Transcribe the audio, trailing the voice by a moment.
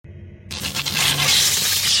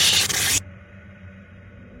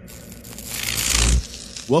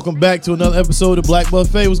Welcome back to another episode of Black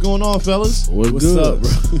Buffet. What's going on, fellas? What's good? Up,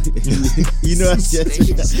 bro? You know,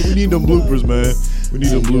 We need them bloopers, man. We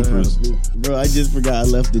need them bloopers. Bro, I just forgot I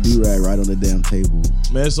left the do-rag right on the damn table.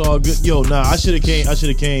 Man, it's all good. Yo, nah, I should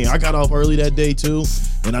have came. I got off early that day, too,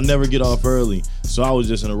 and I never get off early. So I was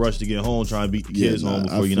just in a rush to get home, trying to beat the kids home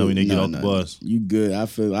before, they get off the bus. You good. I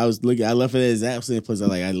left it at the exact same place.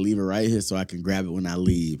 I leave it right here so I can grab it when I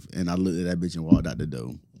leave. And I looked at that bitch and walked out the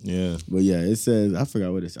door. Yeah. But yeah, it says, I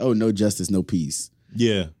forgot what it says. Oh, no justice, no peace.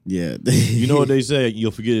 Yeah. Yeah. You know what they say? You'll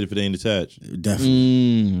forget it if it ain't attached.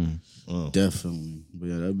 Definitely. Oh. Definitely. But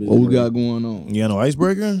yeah, that bitch What we got going on? You got no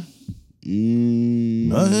icebreaker?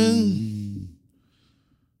 Nothing?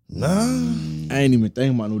 Nah. I ain't even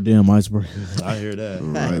thinking about no damn icebreaker. I hear that.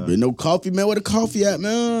 Right, but no coffee, man. Where the coffee at,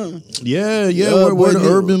 man? Yeah, boy, where the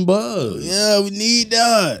urban buzz. Yeah, we need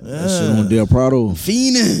that. That shit on Del Prado.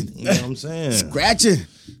 Fiending. You know what I'm saying? Scratching.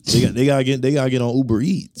 They gotta get on Uber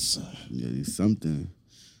Eats. Yeah, it's something.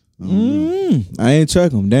 I ain't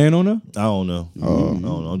check them. They ain't on there? I don't know. I don't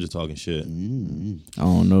know. I'm just talking shit. I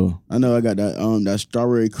don't know. I know I got that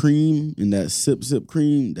strawberry cream and that sip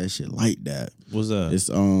cream. That shit like that. What's that? It's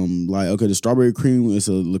the strawberry cream is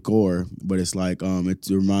a liqueur, but it's like it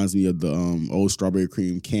reminds me of the old strawberry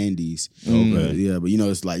cream candies. Okay. Yeah, but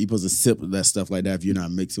it's like you supposed to sip that stuff like that if you're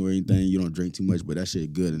not mixing or anything. You don't drink too much, but that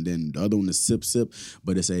shit good. And then the other one is sip,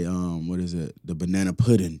 but it's a what is it? The banana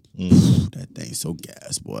pudding. That thing's so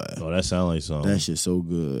gas, boy. Oh, that sounds like something. That shit's so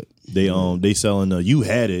good. They selling you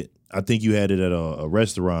had it. I think you had it at a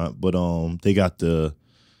restaurant, but they got the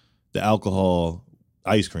alcohol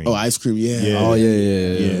ice cream. Oh, ice cream, yeah. Yeah. Oh,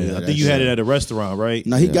 yeah. I think you had it at a restaurant, right?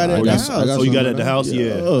 No, he got it at the house. Oh, you got it at the house? Yeah.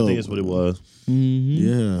 Yeah. I think that's what it was.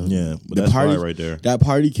 Yeah. Yeah. But The that's party- right there. That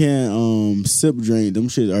party can sip drink, them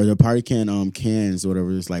shit, or the party can cans or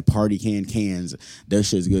whatever. It's like party cans. That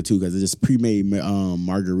shit's good too because it's just pre-made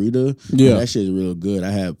margarita. Yeah. That shit's real good. I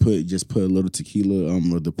had put a little tequila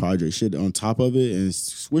with the project shit on top of it and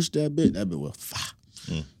swish that bit. That bit was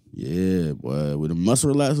fire. Yeah, boy. With the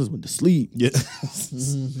muscle relaxers, with the sleep. Yeah.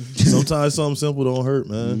 Sometimes something simple don't hurt,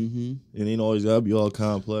 man. It ain't always gotta be all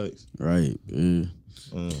complex. Right. Yeah.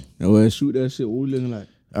 Now, well, shoot that shit. What we looking like?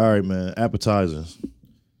 All right, man. Appetizers.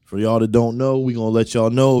 For y'all that don't know, we gonna let y'all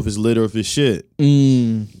know if it's lit or if it's shit.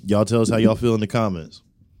 Y'all tell us how y'all feel in the comments.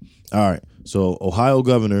 All right. So Ohio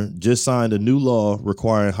governor just signed a new law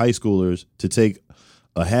requiring high schoolers to take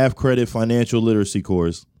a half-credit financial literacy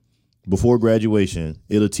course before graduation.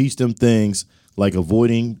 It'll teach them things like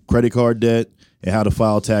avoiding credit card debt and how to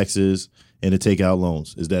file taxes and to take out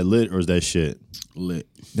loans. Is that lit or is that shit? Lit.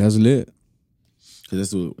 That's lit.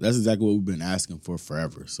 Because that's exactly what we've been asking for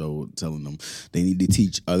forever. So telling them they need to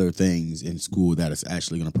teach other things in school that is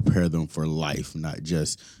actually going to prepare them for life, not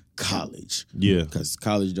just college. Yeah. Because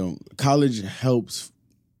college helps,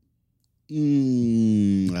 I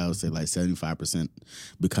would say like 75%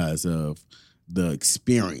 because of the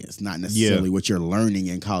experience, not necessarily what you're learning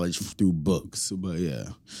in college through books. But yeah,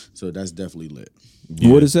 so that's definitely lit. Yeah.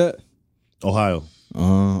 What is that? Ohio.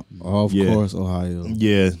 Of course, Ohio.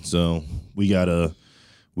 Yeah, so we gotta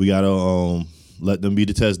let them be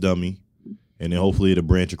the test dummy, and then hopefully it'll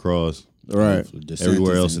branch across Right.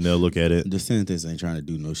 everywhere else, and they'll look at it. DeSantis ain't trying to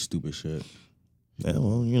do no stupid shit. Yeah,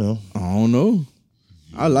 well, I don't know.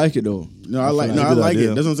 I like it though. No, I like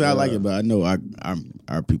idea. it. That's what I'm saying. I like it, but I know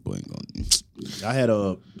our people ain't gonna. I had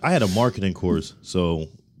a marketing course, so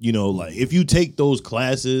like if you take those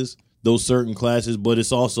certain classes, but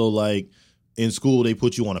it's also like in school they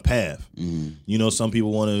put you on a path. Some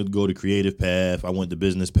people want to go to creative path. I went to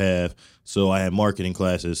business path, so I had marketing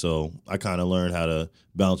classes. So I kind of learned how to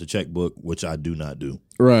balance a checkbook, which I do not do.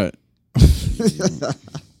 Right.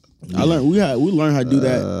 I learned we learned how to do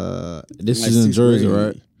that. This like is in sixth Jersey, grade.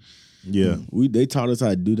 right? Yeah, They taught us how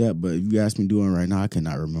to do that, but if you ask me doing it right now, I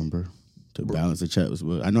cannot remember to balance a check.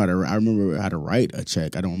 I know I remember how to write a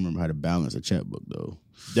check. I don't remember how to balance a checkbook though.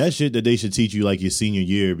 that shit that they should teach you like your senior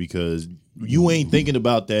year because you ain't thinking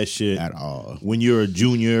about that shit At all. when you're a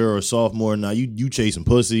junior or a sophomore. Now you chasing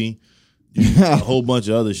pussy, a whole bunch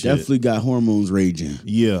of other shit. Definitely got hormones raging.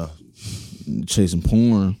 Yeah, Chasing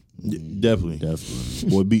porn. definitely.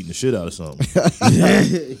 Boy, beating the shit out of something.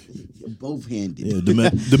 Both handed. Yeah,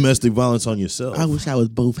 domestic violence on yourself. I wish I was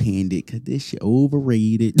both handed because this shit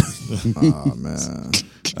overrated. Oh man.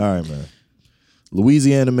 All right, man.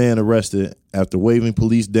 Louisiana man arrested after waving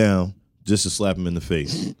police down just to slap him in the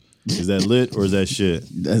face. Is that lit or is that shit?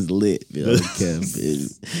 That's lit, yo.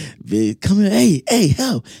 Come here, hey,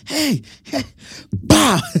 help, hey,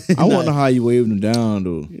 bah. I wonder how you waved him down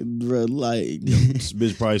though. Bro, like, This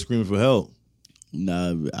bitch probably screaming for help.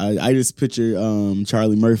 Nah, I just picture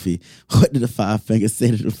Charlie Murphy. What did the 5 fingers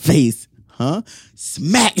say to the face? Huh?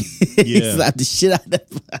 Smack! He slapped the shit out of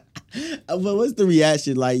that. But what's the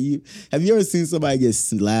reaction? Like, have you ever seen somebody get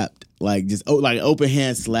slapped? Like, just like an open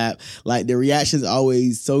hand slap. Like, the reaction's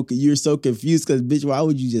always you're so confused because, bitch, why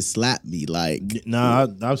would you just slap me? Like, nah,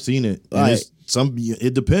 I've seen it. Like,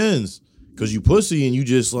 it depends because you pussy and you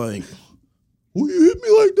just like, who you hit me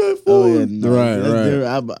like that for? Oh yeah, no,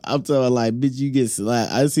 Right. I'm talking like, bitch, you get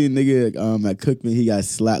slapped. I seen a nigga at Cookman, he got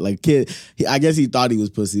slapped like a kid. I guess he thought he was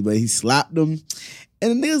pussy, but he slapped him.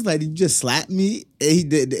 And the nigga's like, did you just slap me? And he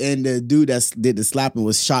did, and the dude that did the slapping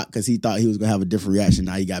was shocked because he thought he was gonna have a different reaction.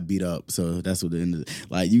 Now he got beat up. So that's what the end of it.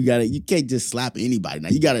 Like, you can't just slap anybody. Now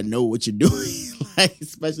you gotta know what you're doing. Like,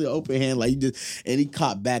 especially open hand. Like, and he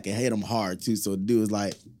caught back and hit him hard too. So the dude was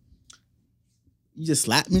like, you just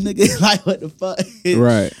slapped me, nigga? Like, what the fuck?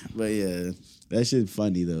 Right. But yeah, that shit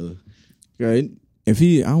funny though. Right. If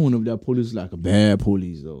I don't know if that police is like a bad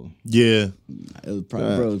police though. Yeah. It was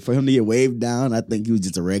probably, bro, for him to get waved down, I think he was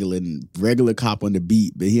just a regular cop on the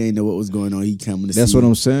beat, but he ain't know what was going on. He coming to That's see what him.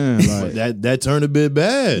 I'm saying. Like, That turned a bit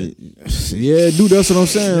bad. yeah, dude, that's what I'm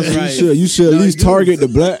saying. So Right. you should at least target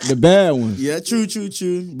the bad ones. Yeah, true.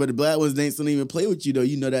 But the black ones, they don't even play with you though.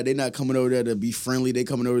 You know that they're not coming over there to be friendly. They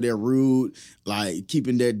coming over there rude, like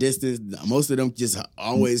keeping their distance. Most of them just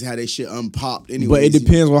always had their shit unpopped anyway. But it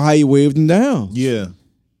depends on how you waved them down. Yeah.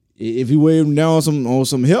 If you wave him down on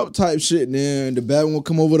some help type shit, then the bad one will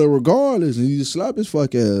come over there regardless, and you just slap his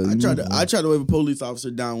fuck ass. I tried to wave a police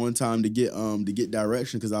officer down one time to get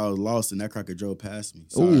direction because I was lost and that cracker drove past me.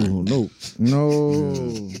 Sorry. Oh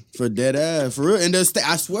no, For dead ass, for real. In the state,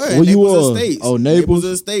 I swear. Where you Naples was? Estates. Oh, Naples?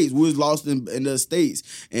 Estates. We was lost in the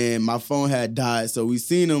States, and my phone had died. So we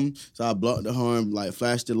seen him. So I blocked the horn, like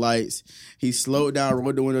flashed the lights. He slowed down,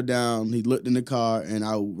 rolled the window down. He looked in the car, and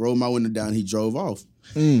I rolled my window down. He drove off.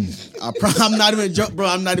 I'm not even joking, bro.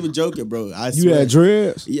 I'm not even joking, bro. I swear. you had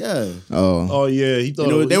dreads? Yeah. Oh yeah. He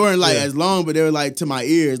thought They weren't like as long, but they were like to my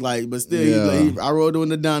ears, like. But still, Yeah. I rolled the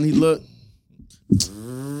window down. He looked.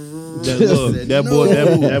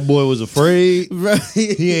 That boy was afraid. Right.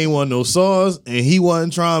 He ain't want no sauce, and he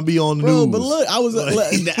wasn't trying to be on the Bro, news. but look, I was.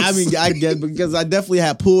 I mean, I guess because I definitely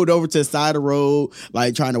had pulled over to the side of the road,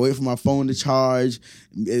 like trying to wait for my phone to charge.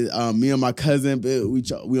 Me and my cousin,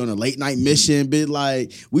 we on a late night mission, bit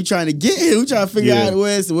like we trying to get here. We trying to figure out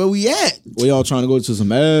where we at. Were y'all trying to go to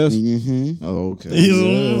some ass? Mm-hmm. Oh, okay.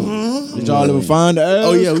 Did y'all ever find the ass?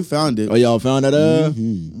 Oh yeah, we found it. Oh, y'all found that ass?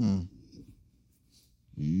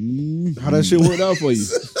 How that shit worked out for you?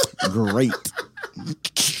 Great.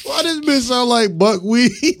 Why this bitch sound like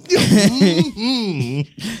buckwheat?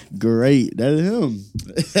 Great. That is him.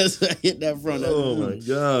 That's where I hit that from. Oh my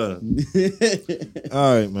god.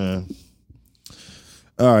 All right, man.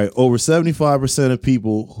 All right. Over 75% of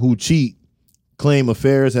people who cheat claim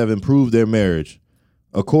affairs have improved their marriage.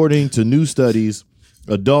 According to new studies,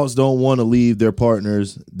 adults don't want to leave their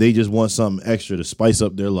partners. They just want something extra to spice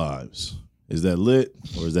up their lives. Is that lit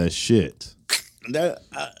or is that shit?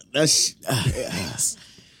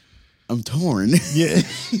 I'm torn. Yeah.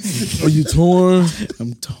 Are you torn?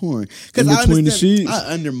 I'm torn. In between the sheets? I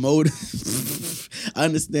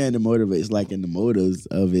understand the motivates, like in the motives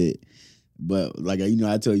of it. But like, you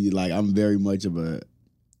know, I tell you, like, I'm very much of a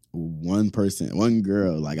one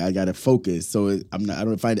girl. Like, I gotta focus. So if I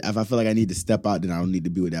feel like I need to step out, then I don't need to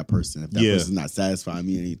be with that person. If that person's not satisfying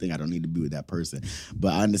me or anything, I don't need to be with that person.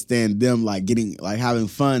 But I understand them like having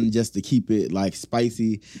fun just to keep it like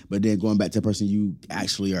spicy, but then going back to the person you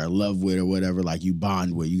actually are in love with or whatever, like you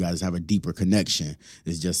bond with, you guys have a deeper connection.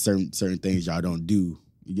 It's just certain things y'all don't do.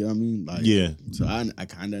 You get what I mean? Like, yeah. So I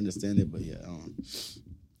kind of understand it, but yeah.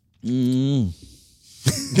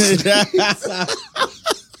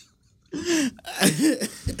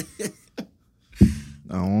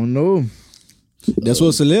 I don't know. That's what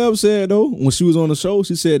Celeb said though. When she was on the show,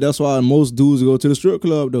 she said that's why most dudes go to the strip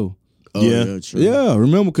club though. Oh, yeah. True. Yeah,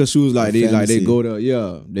 remember because she was like they fantasy. go there.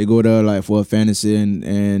 They go there like for a fantasy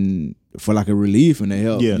and for like a relief and they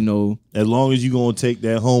help. Yeah. You know. As long as you gonna take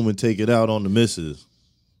that home and take it out on the missus,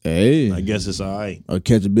 Hey, I guess it's all right. or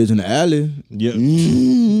catch a bitch in the alley. Yeah.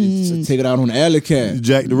 Take it out on the alley cat.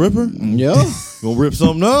 Jack the Ripper? Yeah. Gonna rip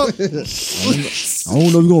something up? I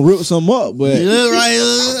don't know if you're gonna rip something up, but Yeah, right.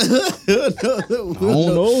 I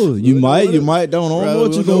don't know. You might, don't know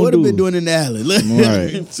what you gonna What have do. been doing in the alley?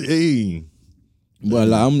 Right. Hey. But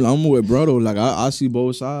like, I'm with brother. Like I see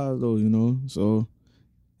both sides though, you know. So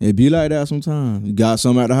it be like that sometimes. You got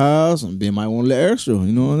something at the house, and Ben might want a little extra.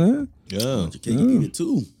 You know what I'm saying? Yeah. You need it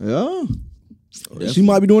too. Yeah. She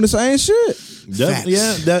might be doing the same shit.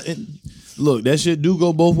 Look, that shit do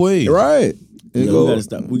go both ways. Right. It Yeah, go-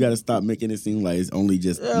 we gotta stop making it seem like it's only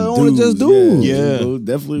just Yeah, only just dudes. Yeah. Well,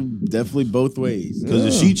 definitely both ways. Because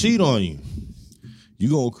if she cheat on you, you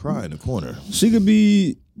gonna cry in the corner. She could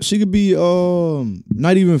be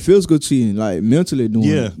not even physical cheating, like mentally doing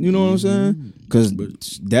Yeah. it. You know what I'm saying? Because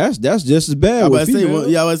that's just as bad I with was say,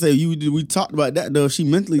 females. I was say we talked about that though. If she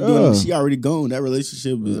mentally doing Yeah. it, she already gone. That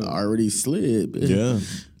relationship is already slid. Man. Yeah.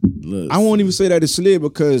 Look, I won't even say that it's slid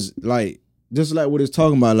because like just like what it's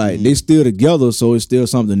talking about, like they still together, so it's still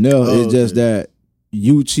something else. Oh, it's just okay. that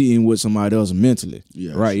you cheating with somebody else mentally.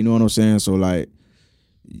 Yeah. Right. You know what I'm saying? So like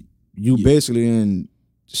you basically in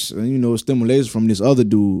stimulation from this other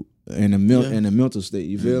dude in a mental state.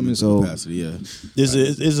 You feel me? So capacity, yeah.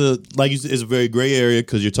 It's a like you said, it's a very gray area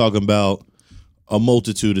because you're talking about a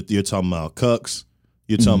multitude. You're talking about cucks.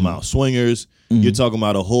 You're talking about swingers. You're talking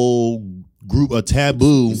about a whole group, a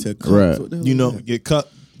taboo. Right. You know, get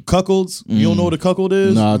cuckolds. You don't know what a cuckold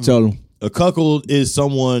is? nah, tell him. A cuckold is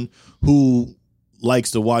someone who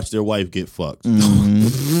likes to watch their wife get fucked.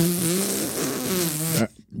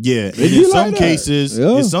 Yeah, and be in like some that. cases,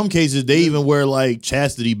 Yeah. in some cases, they even wear like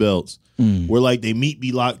chastity belts, where like they meat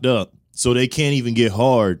be locked up, so they can't even get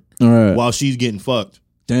hard All right. while she's getting fucked.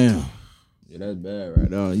 Damn. Yeah, that's bad right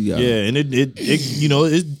now. You got Yeah, and it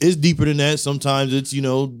it's deeper than that. Sometimes it's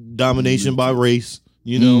domination by race.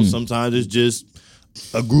 Sometimes it's just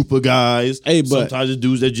a group of guys. Hey, but- sometimes it's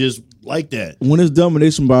dudes that just like that. when it's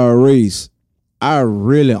domination by a race, I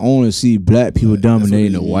really only see black people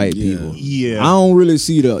dominating the white people. Yeah, I don't really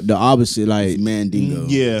see the opposite, like Mandingo.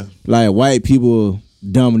 yeah. like white people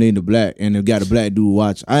dominating the black, and they got a black dude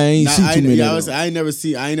watch. I ain't see too many. of them. I ain't never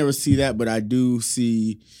see that, but I do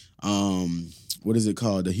see what is it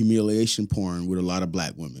called? The humiliation porn with a lot of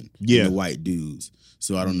black women. Yeah. And the white dudes.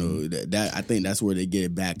 So I don't know that I think that's where they get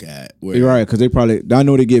it back at. Where, You're right, because they probably I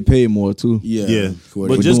know they get paid more too. Yeah. Yeah, For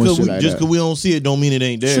but the- just doing because shit like that. we don't see it, don't mean it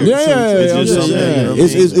ain't there. Yeah, it's I'm just just something. saying. You know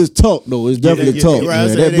what I mean? It's talk though. It's definitely yeah, talk. yeah, Right, I man.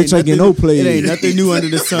 said That it bitch ain't getting no nothing- plays. It ain't nothing new under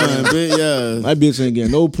the sun, but yeah. That bitch ain't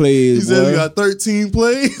getting no plays. He said boy. he got 13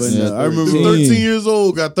 plays. But Yeah, I remember 13 years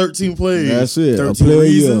old, got 13 plays. That's it. A 13 player a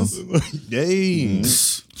year. reasons. Dang.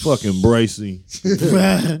 Fucking Bracey.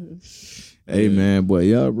 Hey man, boy,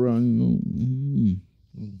 yeah, bro.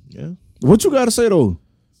 Yeah. What you got to say though?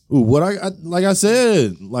 Ooh, what I like I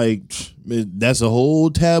said, like that's a whole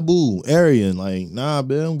taboo area. And like, nah,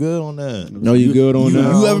 bitch, I'm good on that. No, you good on that?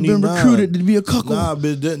 You ever need been none. recruited to be a cuckold? Nah,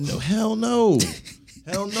 bitch, hell no.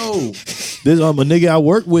 Hell no. This a nigga I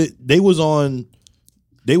worked with, they was on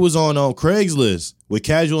Craigslist with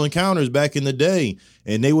Casual Encounters back in the day.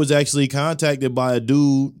 And they was actually contacted by a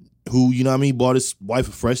dude who, bought his wife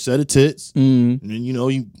a fresh set of tits. And then,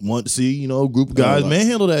 you want to see, a group of guys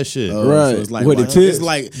manhandle that shit. Right. So it's like With the tits? It's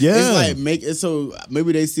like Yeah. It's like so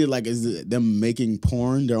maybe they see it like is them making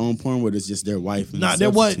porn, their own porn, where it's just their wife. And Nah, there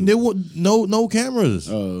was no cameras.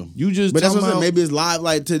 Oh. You just But that's talking what I'm saying. about, Maybe it's live.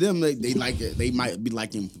 Like to them, they like it. They might be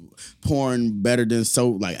liking porn better than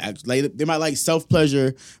they might like self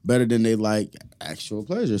pleasure better than they like actual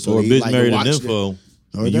pleasure. So or a they bitch like to married an watch info.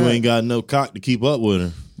 Or And you that. ain't got no cock to keep up with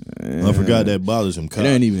her. I forgot that bothers him. Cock. It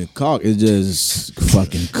ain't even cock. It's just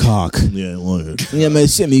fucking cock. Yeah, one. Yeah, man,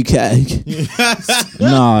 send me cock.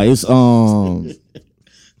 Nah, it's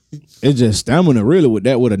just stamina really with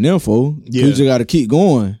that with a nympho. Yeah. You just got to keep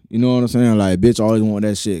going. You know what I'm saying? Like, bitch, always want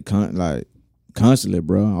that shit constantly,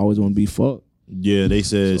 bro. I always want to be fucked Yeah, they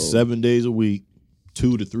said 7 days a week,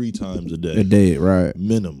 2 to 3 times a day, a day, right?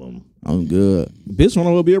 minimum. I'm good. Bitch,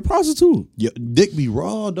 want to be a prostitute? Yeah, dick be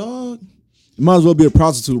raw, dog. You might as well be a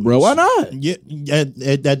prostitute, bro. Why not? Yeah,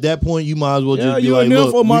 at that point, you might as well Yeah, just be you like, a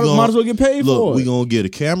nympho, look, might as well get paid look, for it. we gonna get a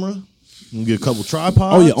camera, we gonna get a couple tripods.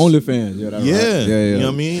 Oh yeah, OnlyFans. Yeah, that's Yeah, right. Yeah. You know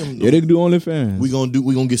what I mean? Yeah, they can do OnlyFans. We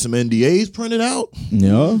gonna get some NDAs printed out,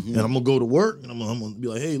 yeah. and I'm gonna go to work, and I'm gonna be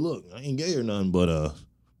like, hey, look, I ain't gay or nothing, but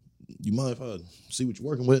you mind if I see what you're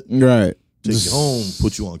working with? Right. Take you home,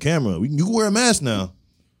 put you on camera. You can wear a mask now.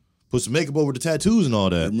 Put some makeup over the tattoos and all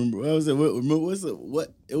that. Remember what was it?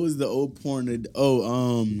 What it was the old porn.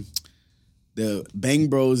 The Bang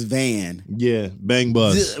Bros van. Yeah, bang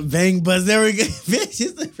bus. Bang Buzz. There we go. Bitch,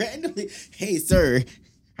 just like randomly. Hey, sir.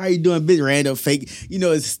 How you doing, bitch? Random fake.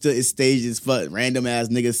 It's staged as fuck. Random ass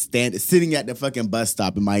niggas sitting at the fucking bus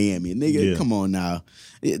stop in Miami. Nigga, Yeah. come on now.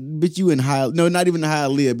 Bitch, you in not even in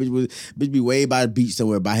Hialeah. Bitch be way by the beach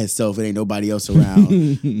somewhere by himself. It ain't nobody else around.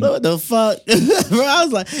 What the fuck? Bro, I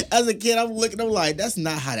was like, as a kid, I'm like, that's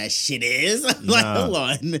not how that shit is. I'm like, Nah. hold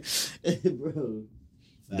on. Bro.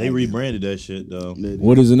 They rebranded that shit though.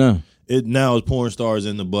 What is it now? It now is porn stars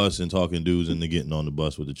in the bus and talking dudes into getting on the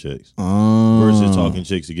bus with the chicks Oh. versus talking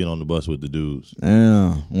chicks to get on the bus with the dudes.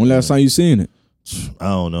 Damn. When last time you seen it? I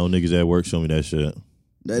don't know. Niggas at work show me that shit.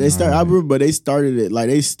 They start. I remember, but they started it like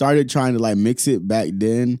they started trying to like mix it back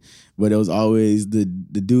then. But it was always the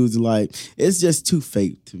dudes like it's just too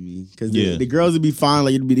fake to me because the girls would be fine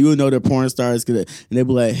like you would know they're porn stars and they'd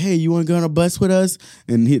be like, hey, you want to go on a bus with us?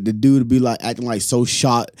 And the dude would be like acting like so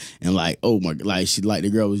shocked and like, oh my, like she like the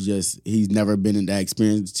girl was just he's never been in that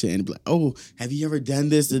experience and be like, oh, have you ever done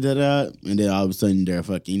this? Da, da, da. And then all of a sudden they're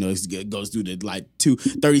fucking it goes through the like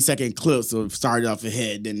 30-second clips of started off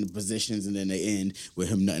ahead, then the positions, and then they end with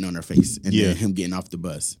him nutting on her face and then him getting off the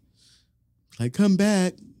bus. Like, come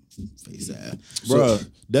back. Face ass. Bruh,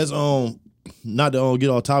 that's not to get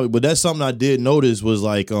off topic, but that's something I did notice was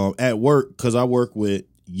like at work, because I work with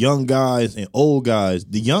young guys and old guys.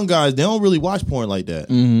 The young guys, they don't really watch porn like that.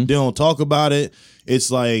 They don't talk about it.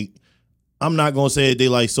 It's like, I'm not gonna say that they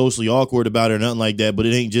like socially awkward about it or nothing like that, but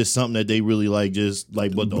it ain't just something that they really like just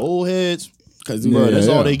like, but the old heads, because that's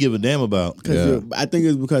all they give a damn about. I think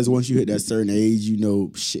it's because once you hit that certain age, you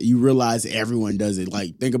know, you realize everyone does it.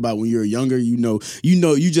 Like, think about when you're younger, you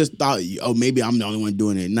just thought, oh, maybe I'm the only one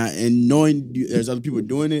doing it. And knowing there's other people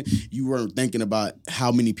doing it, you weren't thinking about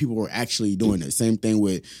how many people were actually doing it. Same thing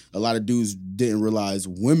with a lot of dudes didn't realize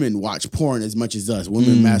women watch porn as much as us.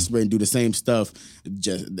 Women masturbate and do the same stuff.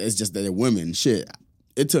 It's just that they're women. Shit,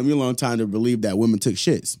 it took me a long time to believe that women took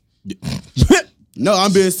shits. No,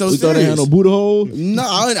 I'm being so serious. You thought they had no Buddha hole? No,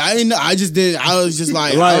 I didn't know. I just did. I was just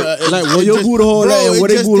like where your Buddha hole at and where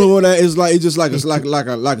they Buddha hole at is like it's just like it's like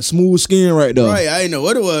a smooth skin right there. Right, I didn't know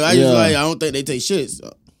what it was. I just like I don't think they take shit.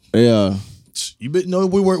 So. Yeah. You know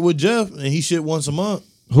we work with Jeff and he shit once a month.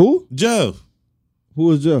 Who? Jeff.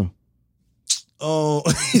 Who is Jeff?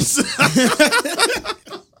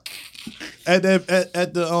 At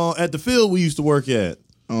the field we used to work at.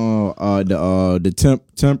 The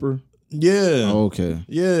temper. Yeah. Oh, okay.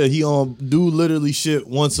 Yeah, he do literally shit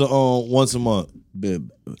once a month.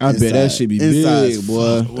 I bet that shit be big,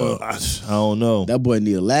 boy. Well, I don't know. That boy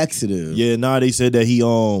need a laxative. Yeah, they said that he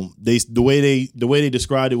the way they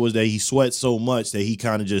described it was that he sweats so much that he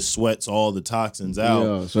kind of just sweats all the toxins out.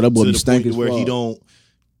 Yeah, so that boy be stinking where he don't.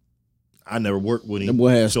 I never worked with him. That boy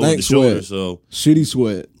has stank shoulder, sweat. so shitty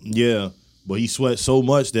sweat. Yeah. But he sweats so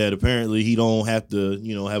much that apparently he don't have to,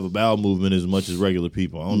 have a bowel movement as much as regular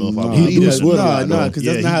people. I don't know if I believe that. No, because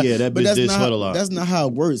that's not. That bitch did sweat a lot. That's not how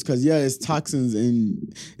it works. Because it's toxins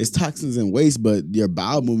and waste, but your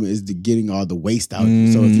bowel movement is getting all the waste out.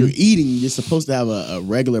 So if you're eating, you're supposed to have a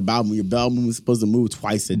regular bowel movement. Your bowel movement is supposed to move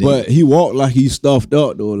twice a day. But he walked like he stuffed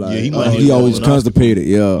up though. Like he always constipated.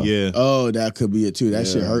 Yeah. Yeah. Oh, that could be it too. That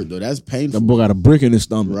shit hurt though. That's painful. That boy got a brick in his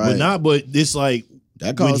stomach. Right. But it's like.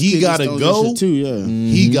 When he gotta go, too,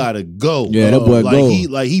 he gotta go. Yeah, that boy go.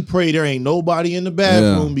 He pray there ain't nobody in the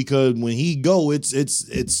bathroom because when he go,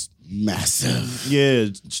 it's massive. Yeah,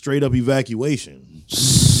 straight up evacuation.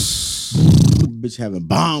 Bitch having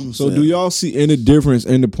bombs. So do y'all see any difference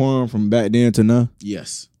in the porn from back then to now?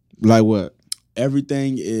 Yes. Like what?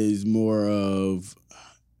 Everything is more of.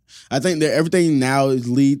 I think that everything now is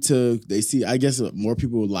lead to they see. I guess more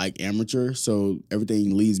people like amateur, so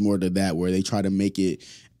everything leads more to that where they try to make it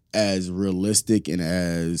as realistic and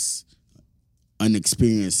as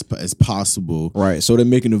unexperienced as possible. Right. So they're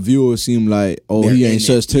making the viewer seem like, oh, he ain't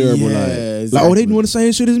such terrible. Yeah, exactly. Like, oh, they doing the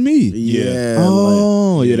same shit as me. Yeah.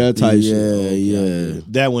 Oh, that type shit. Yeah.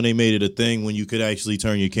 That when they made it a thing when you could actually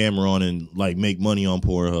turn your camera on and like make money on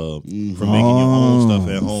Pornhub from making your own stuff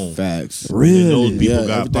at home. Facts. Really? And those people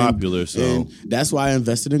got popular. So and that's why I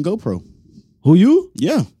invested in GoPro. Who you?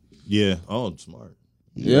 Yeah. Yeah. Oh, smart.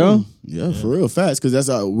 Yeah, for real, fast. Because that's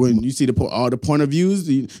when you see all the point of views,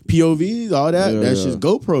 the POVs, all that. That's just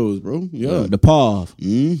GoPros, bro. Yeah, the POV.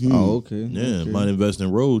 Mm-hmm. Oh, okay. Yeah, might invest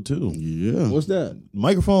in Rode too. Yeah, what's that?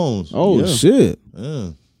 Microphones. Oh shit. Yeah.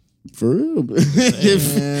 For real, bro.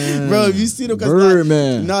 If you see them,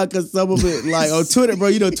 Birdman. Because some of it, like on Twitter,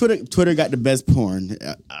 bro. Twitter got the best porn.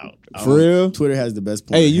 For real, Twitter has the best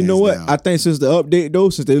porn. Hey, you know what? Down. I think since the update though,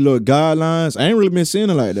 since they little guidelines, I ain't really been seeing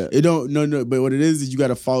it like that. It don't no. But what it is you got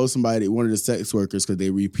to follow somebody, one of the sex workers, because they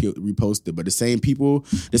repost it. But the same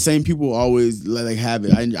people always like have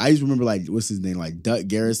it. I used to remember like what's his name, like Duck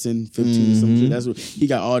Garrison 15 or some shit. That's what he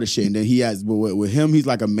got all the shit, and then he has. But with him, he's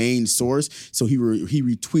like a main source, so he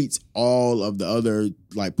retweets all of the other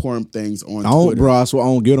like porn things on Twitter. Bro, I swear I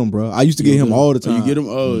don't get him, bro. I used to get him all the time. Oh, you get him?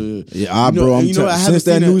 Oh, yeah. Bro, I'm since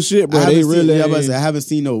that new shit. shit, bro. They really. I haven't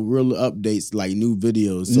seen no real updates like new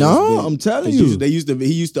videos. So No, I'm telling you. He used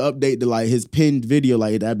to update like his pinned video,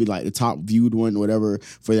 like that'd be like the top viewed one, whatever,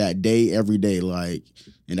 for that day every day, like.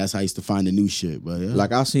 And that's how I used to find the new shit. But yeah.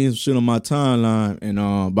 Like I seen some shit on my timeline,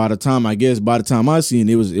 and by the time I seen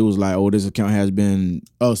it was like, oh, this account has been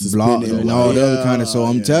blocked and all the other kind of. So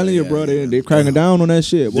I'm telling you, bro, they cracking down on that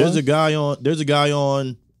shit. Boy. There's a guy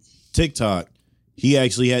on TikTok. He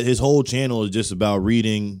actually had his whole channel is just about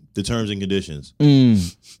reading the terms and conditions.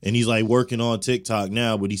 And he's like working on TikTok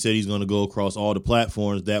now, but he said he's going to go across all the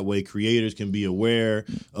platforms. That way creators can be aware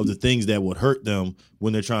of the things that would hurt them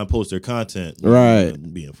when they're trying to post their content. Right.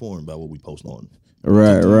 Be informed about what we post on.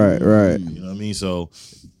 Right. You know what I mean? So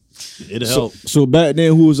it'll help. So back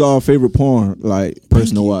then, who was our favorite porn like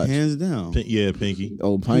person to watch? Hands down. Pinky.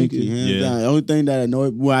 Oh, Pinky. Hands down. The only thing that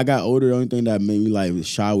annoyed when I got older, the only thing that made me like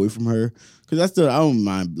shy away from her. Cause I don't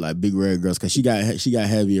mind like big red girls because she got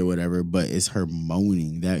heavy or whatever, but it's her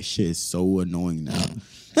moaning. That shit is so annoying now. Like,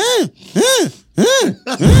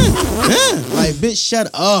 bitch, shut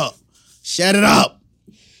it up.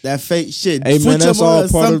 That fake shit. Hey man, that's all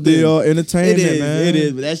part of the entertainment. It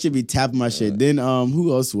is, but that should be tapping my shit. Then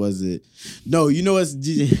who else was it? No, you know what's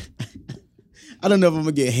I don't know if I'm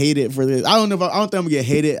gonna get hated for this. I don't think I'm gonna get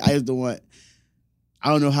hated. I just don't want. I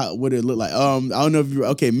don't know what it looked like. I don't know if you're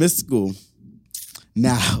okay. Mystical.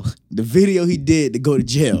 Now the video he did to go to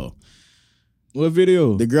jail. What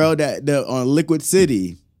video? The girl that on Liquid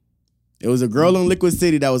City. It was a girl on Liquid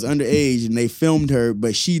City that was underage, and they filmed her,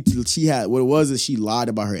 but she had what it was is she lied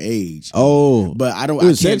about her age. Oh, but I don't. It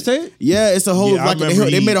was sex tape? Yeah, it's a whole like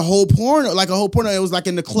they made a whole porn. It was like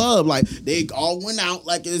in the club. Like they all went out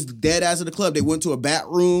like it's dead ass of the club. They went to a back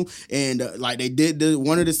room and like they did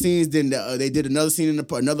one of the scenes. Then they did another scene in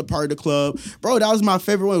another part of the club. Bro, that was my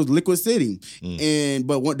favorite one. It was Liquid City.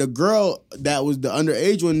 But the girl that was the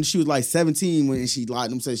underage one, she was like 17 when she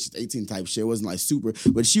lied. Them said she's 18 type shit. It wasn't like super,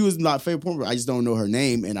 but she was not favorite porn. I just don't know her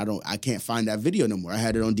name, and I can't find that video no more. I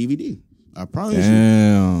had it on DVD. I promise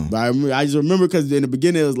you. But I just remember because in the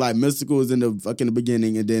beginning it was like Mystical was in the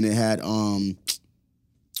beginning, and then it had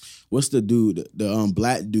what's the dude, the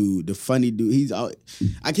black dude, the funny dude. He's out.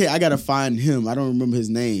 I gotta find him. I don't remember his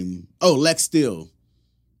name. Oh, Lex Steele.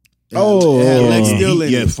 Lex Steele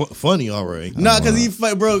in it. Funny, all right. No, because we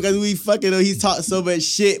fucking. He's talking so much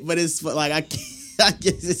shit, but it's like I can't. I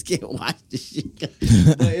just can't watch this shit.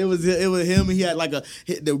 But it was him. He had like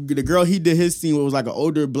the girl he did his scene with was like an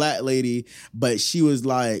older black lady, but she was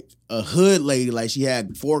like a hood lady. Like she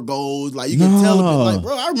had 4 goals. Like you can tell. Like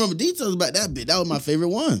bro, I remember details about that bit. That was my favorite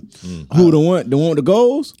one. Who the one with the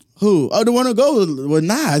goals? Who? Oh, the one with the goals was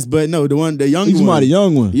nice, but no, the young one. He's the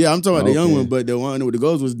young one. Yeah, I'm talking about the young one, but the one with the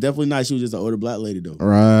goals was definitely nice. She was just an older black lady though.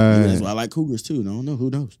 Right. That's why I like cougars too. I don't know.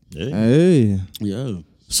 Who knows? Hey. Yeah.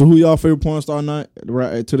 So who y'all favorite porn star night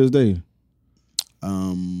right to this day?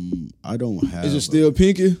 I don't have. Is it still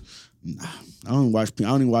Pinky? I don't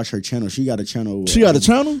even watch her channel. She got a channel. She got a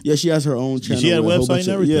channel? Yeah, she has her own channel. She had a website and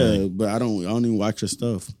everything. Yeah, but I don't even watch her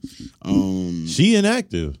stuff. She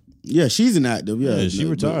inactive. Yeah, she's inactive. Yeah, she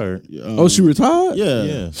retired. She retired?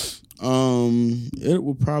 Yeah. It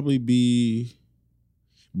will probably be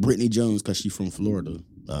Brittany Jones because she's from Florida.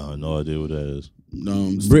 I have no idea what that is.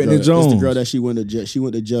 Brittany Jones. It's the girl that she went to jail. She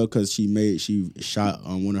went to jail because she shot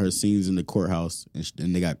on one of her scenes in the courthouse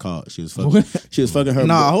and they got caught. She was fucking her.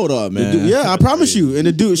 Nah, hold up, man. I promise you. And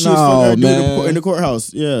the dude, she was fucking her dude in the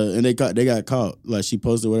courthouse. Yeah, and they got caught. Like she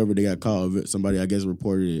posted whatever, they got caught. Somebody I guess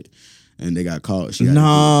reported it. And they got caught.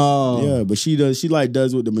 Yeah, but she does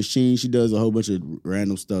with the machine. She does a whole bunch of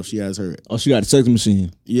random stuff. She has her. Oh, she got a sex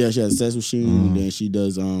machine. Yeah, she has a sex machine. And then she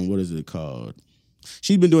does what is it called?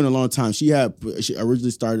 She's been doing it a long time. She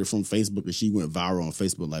originally started from Facebook and she went viral on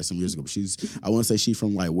Facebook like some years ago. But I want to say she's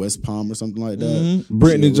from like West Palm or something like that.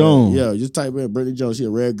 Brittany Jones. Yeah, just type in Brittany Jones. She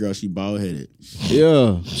a red girl. She bald headed.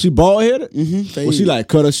 Yeah, she bald headed. Mm-hmm. Well, she like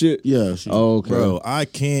cut her shit. Yeah. Okay. Bro, I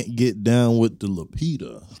can't get down with the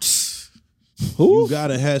Lupita. Who? You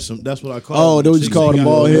gotta have some. That's what I call. Oh, they was just called the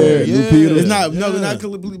bald head. Yeah. Lupita. It's not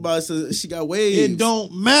completely bald. She got waves. It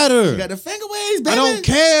don't matter. She got the finger waves, baby. I don't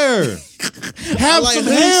care. Have like some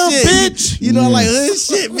hair, shit. bitch. You know, I like hood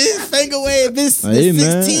shit, bitch. Finger wave, bitch. Hey,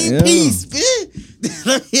 16 piece, bitch.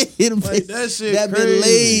 Like, that shit that crazy. been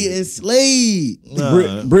laid and slayed.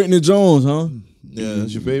 Nah. Brittany Jones, huh? Yeah,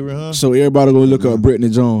 that's your favorite, huh? So everybody go look up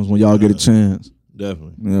Brittany Jones when y'all get a chance.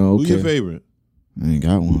 Definitely. Yeah, okay. Who's your favorite? I ain't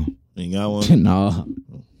got one. Ain't got one? Nah.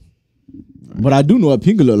 But I do know what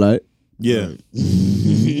Pinky look like. Yeah.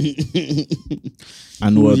 I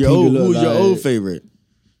know what Pinky look like. Who's your old favorite?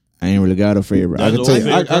 I ain't really got a favorite. That's I can tell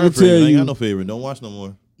you. I can tell I ain't you. got no favorite. Don't watch no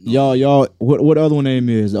more. Y'all. What other one name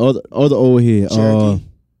is? The other old head. Cherokee.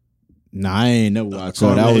 Nah, I ain't never watched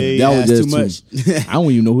her. Carmen That was just too much. I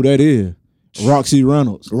don't even know who that is. Roxy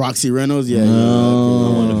Reynolds. Roxy Reynolds, yeah. I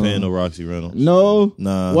No. wasn't a fan of Roxy Reynolds. No.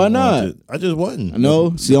 Nah. Why not? I just wasn't.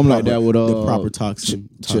 No. See, I'm like that with the proper toxin.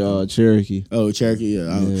 Cherokee. Oh, Cherokee,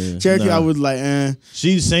 yeah. Yeah. Cherokee, Nah. I was like,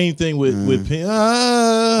 She's the same thing with Pink.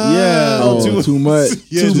 Yeah. Oh, too much.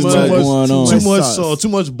 Yeah, too too much much- going on. Too much sauce. sauce. Too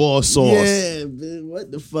much boss sauce. Yeah, man,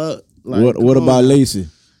 what the fuck? Like, What come about on. Lacey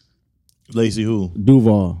Lacey who?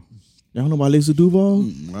 Duval? Y'all know about Lacey Duval?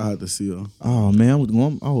 I have to see her. Oh man,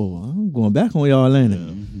 I'm going back on y'all, ain't it?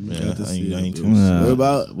 Yeah, I ain't too. Yeah.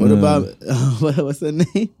 What about what's her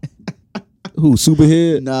name? Who?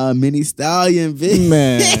 Superhead? Nah, Mini Stallion, bitch.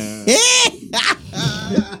 Man,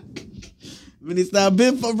 Mini Stallion,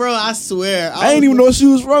 been for bro. I swear, I ain't even know she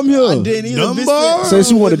was from here. I didn't either. Dunbar? Say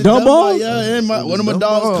she want a Dunbar? Yeah, and one of my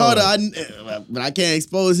dogs caught her. But I can't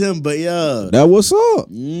expose him. But yeah, That what's up?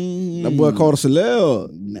 That boy called a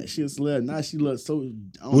celeb. Nah, she was celeb. Now she looked so.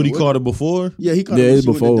 What he caught her before? Yeah, he caught Yeah, her when it's she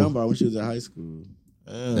went before. to Dunbar when she was in high school.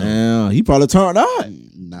 Damn, he probably turned out.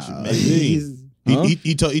 Nah, Maybe. he's- Huh?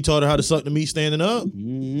 He taught her how to suck the meat standing up.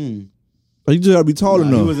 You just gotta be tall Nah,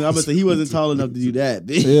 enough. I was say he wasn't tall enough to do that.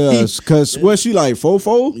 Bitch. Yeah, cause what she like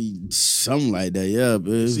 4'4"? Something like that. Yeah,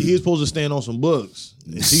 bitch. See, he was supposed to stand on some books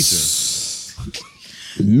and teach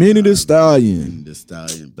her. Minnie the Stallion. The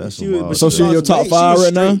Stallion. That's She some was- wild but So she in your lost top weight. She 5 was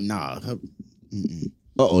right now? straight.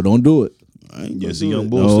 Nah. Don't do it. I ain't Yeah, gonna see, do young it.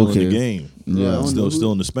 boy Oh, still in okay. the game. Yeah, I don't know who-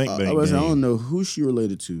 Still in the spank bank I game. don't know who she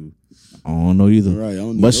related to. I don't know either. Right, I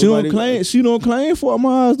don't know But she don't nobody- claim. She don't claim Fort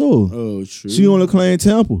Myers though. Oh, true. She only claim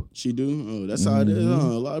Temple. She do? Oh, that's how it is. Huh?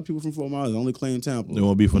 A lot of people from Fort Myers only claim Tampa. They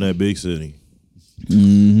want to be from that big city.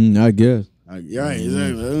 I guess. You're right,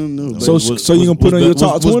 exactly. I don't know. So- but- you gonna put on your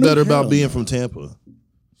top 20? What's better about being from Tampa?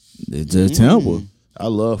 It's just Temple. I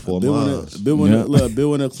love Fort Myers. Bill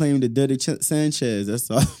wanna claim the Dirty Sanchez.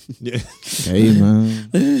 That's all. Yeah. Hey man.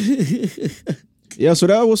 Yeah, so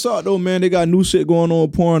that what's up though, man. They got new shit going on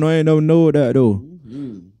with porn. I ain't never know that though.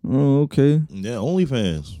 Oh, okay. Yeah,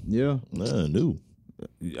 OnlyFans. Yeah. Nah, new.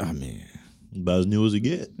 I mean, About as new as it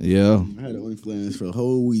get. yeah. I had an OnlyFans for a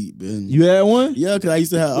whole week, man. You had one? Yeah, because I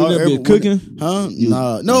used to have You never been cooking? Huh?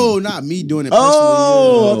 No, not me doing it personally.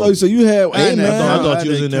 Oh, I thought you said you had. I Hey ain't I never man. thought I you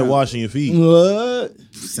was in didn't there count. washing your feet. What?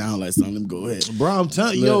 Sound like something. Go ahead. Bro, I'm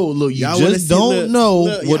telling you, Look, look, you y'all wanna just see- don't look, know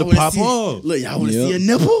look, what y'all to wanna pop see- up. Look, y'all want to Yep. see a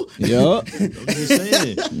nipple? Yeah. I'm just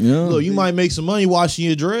saying. Yeah. Look, you might make some money washing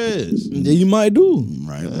your dreads. Yeah, you might do.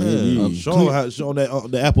 Right. Yeah. Show that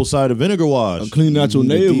the apple cider vinegar wash. Clean out your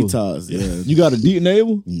navel. Detox. Yeah. You got a deep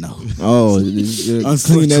navel? No. Oh,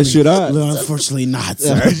 clean that shit out. Unfortunately not,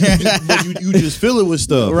 sir. But you just fill it with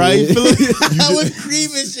stuff. Right? With cream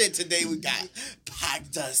and shit. Today we got pie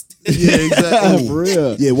dust. Yeah, exactly. For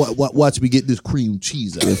real. Yeah, watch me get this cream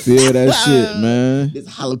cheese out. You feel that shit, man. This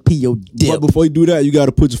jalapeno But dip. before you do that, you got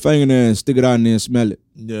to put your finger in there and stick it out in there and smell it.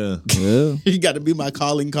 Yeah. Yeah. You got to be my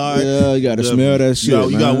calling card. Yeah, you got to smell that shit.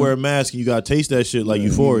 You got to man. wear a mask and you got to taste that shit like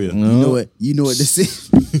Euphoria. You know what? You know what this is.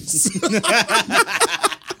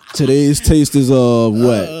 Today's taste is of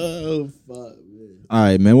what? Oh fuck, man. All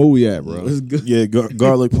right, man. Where we at, bro? It's good. Yeah,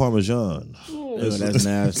 garlic parmesan. Oh, that's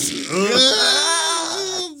nasty.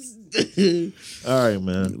 All right,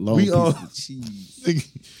 man. Long We piece all of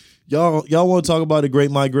cheese. y'all want to talk about the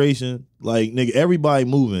Great Migration? Like, nigga, everybody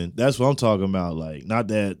moving. That's what I'm talking about. Like, not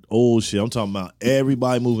that old shit. I'm talking about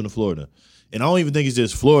everybody moving to Florida. And I don't even think it's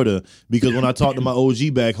just Florida, because when I talked to my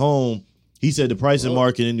OG back home, he said the pricing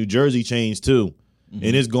market in New Jersey changed too.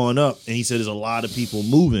 And it's going up. And he said there's a lot of people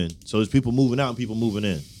moving. So there's people moving out and people moving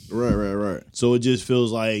in. Right. So it just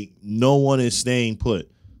feels like no one is staying put.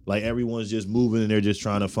 Like, everyone's just moving and they're just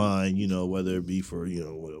trying to find, whether it be for,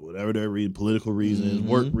 whatever their political reasons,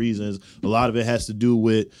 work reasons. A lot of it has to do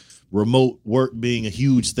with remote work being a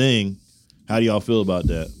huge thing. How do y'all feel about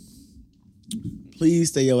that? Please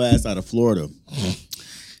stay your ass out of Florida.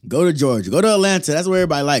 Go to Georgia. Go to Atlanta. That's where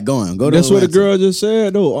everybody like going. Go to That's what Atlanta. the girl just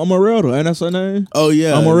said, though. Amaretto. Ain't that her name? Oh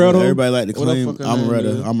yeah, Amaretto? Everybody like to What the claim fuck her name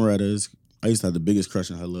is? Amaretta is. I used to have the biggest crush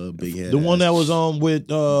on her little big head. The one that was on with,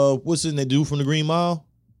 what's his name, dude from the Green Mile?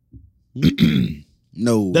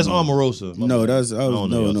 No, That's Omarosa. No, that's don't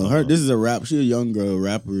know y'all no. talking Her. about. This is a rap. She a young girl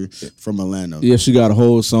rapper from Atlanta. Yeah, she got a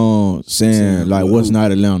whole song saying, like, what's not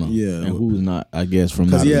Atlanta? Yeah. And who's not, I guess, from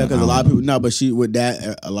not Because Atlanta. a lot of people but she with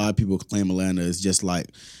that a lot of people claim Atlanta is just like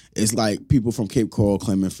it's like people from Cape Coral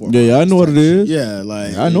claiming Fort Yeah, I Myers know what type it is. shit. Yeah,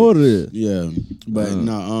 like I know what it is. Yeah, but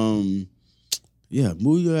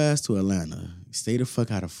move your ass to Atlanta. Stay the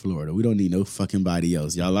fuck out of Florida. We don't need no fucking body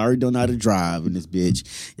else. Y'all already don't know how to drive in this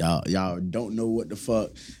bitch. Y'all don't know what the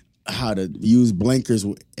fuck how to use blinkers,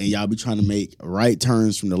 and y'all be trying to make right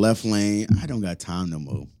turns from the left lane. I don't got time no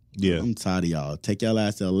more. Yeah. I'm tired of y'all. Take y'all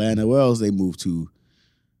ass to Atlanta. Where else they move to?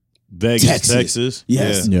 Vegas, Texas.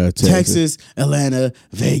 Yes. Yeah, Texas, Atlanta,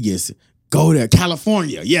 Vegas. Go there.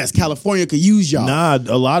 California. Yes, California could use y'all. Nah,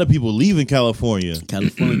 a lot of people leaving California.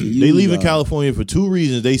 California could use They leaving y'all. California for two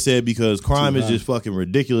reasons. They said because crime is just fucking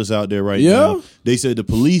ridiculous out there right Yeah. now. They said the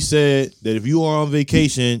police said that if you are on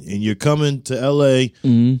vacation and you're coming to LA,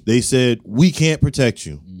 they said we can't protect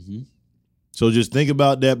you. So just think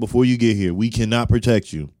about that before you get here. We cannot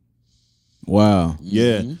protect you. Wow.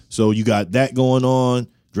 Yeah. So you got that going on.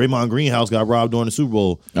 Draymond Greenhouse got robbed during the Super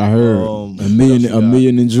Bowl. I heard a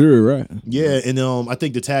million in jury, right? Yeah, and I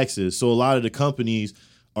think the taxes. So a lot of the companies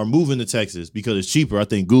are moving to Texas because it's cheaper. I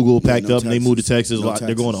think Google packed up and they moved to Texas.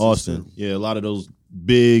 They're going to Austin. Yeah, a lot of those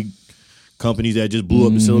big companies that just blew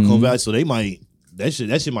up in Silicon Valley. So they might that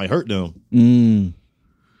shit might hurt them.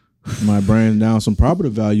 Might bring down some property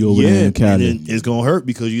value over there in and Cali. then it's gonna hurt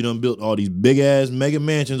because you done built all these big ass mega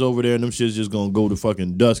mansions over there, and them shit's just gonna go to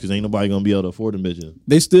fucking dust because ain't nobody gonna be able to afford them bitches.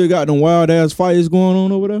 They still got them wild ass fights going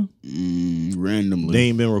on over there. Randomly. They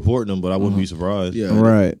ain't been reporting them, but I wouldn't be surprised. Yeah.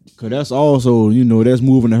 Right. Cause that's also, that's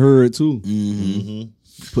moving the herd too.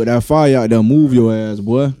 Put that fire out there, move your ass,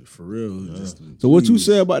 boy. For real. Just So what you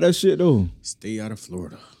say about that shit though? stay out of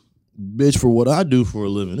Florida. Bitch, for what I do for a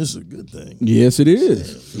living, this is a good thing. Yes, it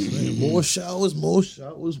is. Man, more showers.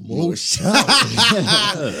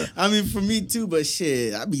 I mean, for me too, but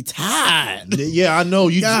shit, I be tired. Yeah, I know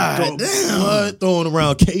you God just damn. throwing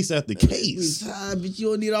around case after I be case. tired, but you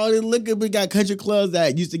don't need all this liquor. We got country clubs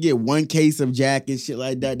that used to get one case of Jack and shit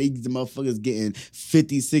like that. These motherfuckers getting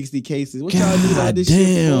 50, 60 cases. What y'all do all this shit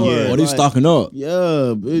Damn. for? Oh, they stocking up.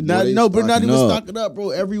 Yeah, but not stocking even up. stocking up, bro.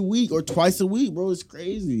 Every week or twice a week, bro. It's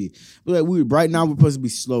crazy. But like right now we're supposed to be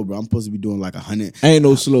slow, bro. I'm supposed to be doing like 100. Ain't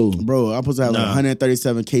no slow. Bro, I'm supposed to have like Nah.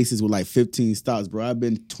 137 cases with like 15 stops, bro. I've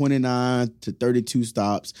been 29 to 32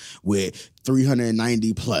 stops with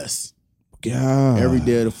 390 plus God. every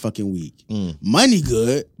day of the fucking week. Money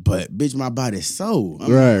good, but bitch, my body's so.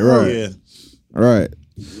 Right. Yeah. Right.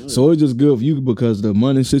 So it's just good for you because of the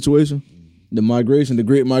money situation, the migration, the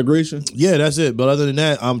great migration. Yeah, that's it. But other than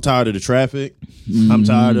that, I'm tired of the traffic. I'm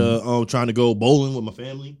tired of trying to go bowling with my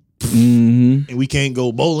family. And we can't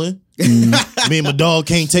go bowling. Me and my dog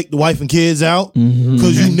can't take the wife and kids out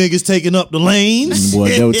because you niggas taking up the lanes Boy,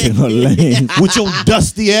 they were taking a lane. with your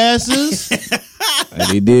dusty asses.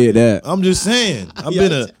 They did that. I'm just saying. I've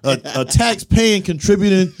been a tax-paying,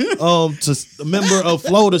 contributing to a member of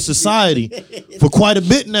Florida society for quite a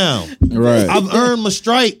bit now. Right. I've earned my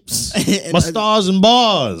stripes, my stars and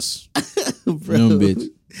bars. Them bitch.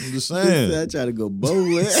 I'm just saying. I try to go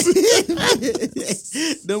bowling.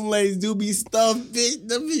 Them ladies do be stuffed, bitch.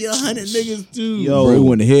 Them be 100 niggas too. Yo. Bro, we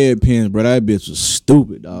went to head pins, bro. That bitch was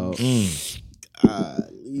stupid, dog.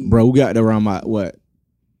 Bro, we got there around what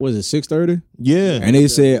was it, 6:30? Yeah. And they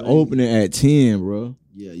said opening at 10, bro.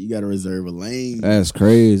 Yeah, you gotta reserve a lane. That's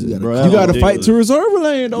crazy. Bro, You gotta that's fight to reserve a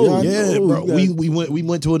lane, though. Yeah, bro. We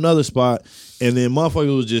went to another spot, and then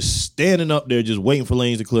motherfucker was just standing up there, just waiting for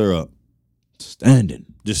lanes to clear up. Standing.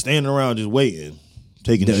 Just standing around, just waiting,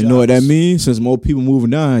 taking shots. You know what that means? Since more people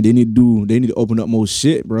moving down, they need to open up more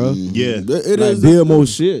shit, bro. Yeah. It Like, is. build more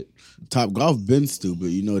shit. Top Golf been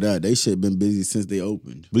stupid. You know that. They shit been busy since they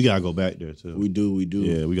opened. We gotta go back there too. We do.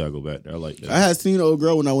 Yeah, we gotta go back there. I like that. I had seen an old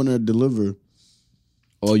girl when I went to deliver.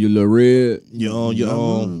 Oh, you little red. You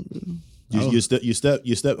step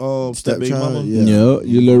baby child, mama. yeah. Yeah,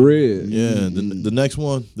 you little red. Yeah, the next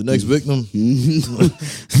one, the next victim.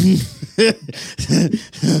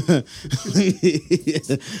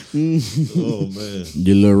 Oh man.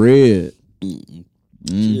 You little red.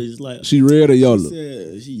 She's like, She red or yellow?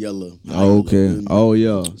 she yellow. Oh, okay. Oh,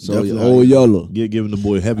 yeah. So, Definitely oh, yellow. Giving the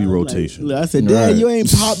boy heavy rotation. Look, I said, Dad, Right. you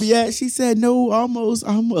ain't pop yet. She said, no, almost.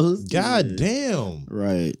 God damn.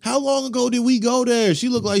 Right. How long ago did we go there? She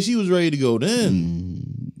looked like she was ready to go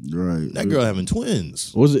then. Right. That girl having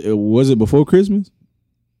twins. Was it before Christmas?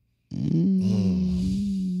 I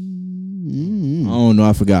don't know.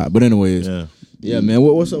 I forgot. But anyways, Yeah. yeah, man.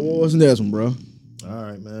 What's up? What's next one, bro? All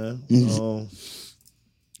right, man.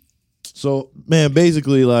 So, man,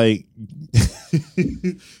 basically, like,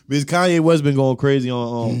 because Kanye West been going crazy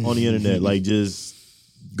on the internet, like just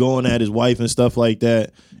going at his wife and stuff like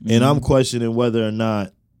that. And I'm questioning whether or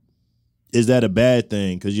not is that a bad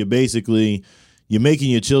thing? Because you're making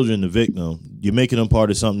your children the victim. You're making them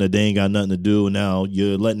part of something that they ain't got nothing to do, and now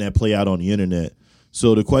you're letting that play out on the internet.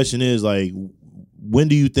 So the question is, like, when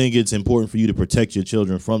do you think it's important for you to protect your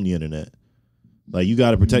children from the internet? Like, you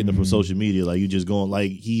got to protect them from social media. Like, you just going,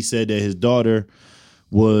 like, he said that his daughter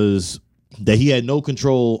was that he had no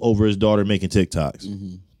control over his daughter making TikToks.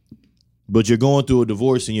 Mm-hmm. But you're going through a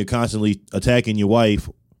divorce and you're constantly attacking your wife,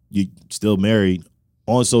 you still married,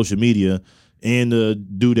 on social media, and the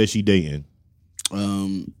dude that she dating.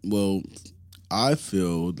 Well, I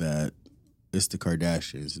feel that it's the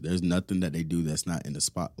Kardashians. There's nothing that they do that's not in the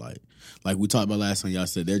spotlight. Like we talked about last time, y'all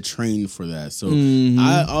said they're trained for that. So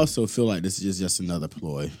I also feel like this is just another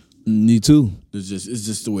ploy. Me too. It's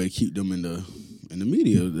just the way to keep them in the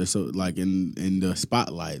media. They're so like in the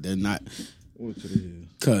spotlight. They're not.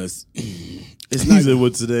 Because it's not. He said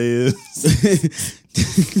what today is.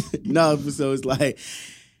 No, so it's like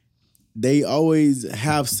they always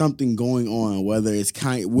have something going on, whether it's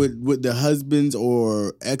with the husbands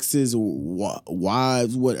or exes or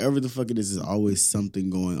wives, whatever the fuck it is always something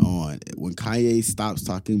going on. When Kanye stops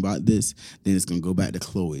talking about this, then it's gonna go back to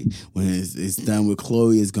Khloe. When it's done with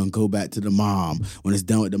Khloe, it's gonna go back to the mom. When it's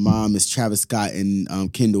done with the mom, it's Travis Scott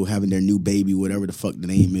and Kendall having their new baby, whatever the fuck the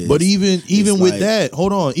name is. But even with that,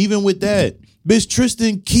 hold on, even with that, bitch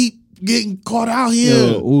Tristan keep getting caught out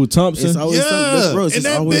here. Thompson. It's always something, bro. And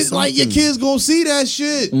that bitch, like, your kids gonna see that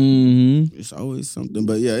shit. Mm-hmm. It's always something,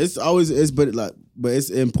 but yeah, but it's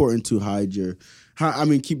important to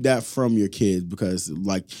keep that from your kids because,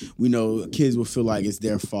 like, we know kids will feel like it's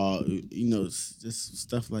their fault. You know, it's just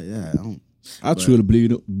stuff like that. I truly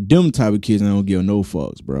believe them type of kids don't give no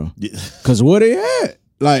fucks, bro. Yeah. Cause where they at?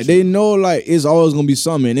 Like they know, like it's always gonna be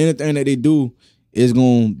something. And anything that they do is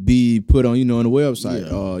gonna be put on, on the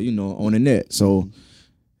website, on the net. So,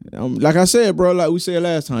 like I said, bro, like we said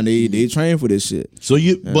last time, they train for this shit. So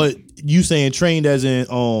but you saying trained as in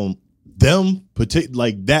them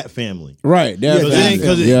like that family, right?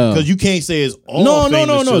 Because you can't say it's all. No,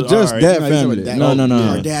 just that family. No.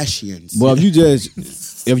 Kardashians. Well,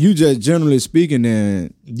 if you just generally speaking,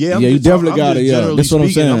 then you definitely got to. Yeah, that's what I'm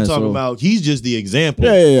saying. I'm talking about. He's just the example.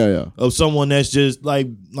 Yeah. Of someone that's just like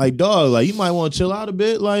dog. Like you might want to chill out a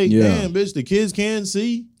bit. Like damn, bitch, the kids can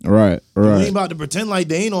see. Right. You ain't about to pretend like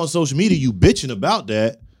they ain't on social media. You bitching about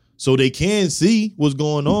that. So they can see what's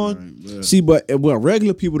going on. Right. See, but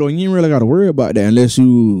regular people don't. You ain't really got to worry about that unless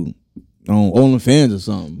you on OnlyFans or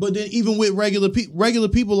something. But then even with regular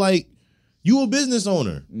people, like you a business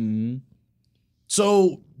owner. Mm-hmm.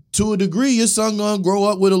 So to a degree, your son gonna grow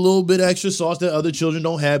up with a little bit extra sauce that other children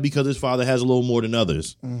don't have because his father has a little more than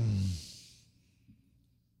others.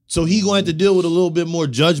 So he gonna have to deal with a little bit more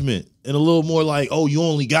judgment and a little more like, oh, you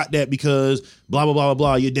only got that because blah blah blah blah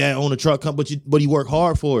blah. Your dad owned a truck company, but he worked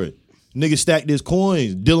hard for it. Nigga stacked his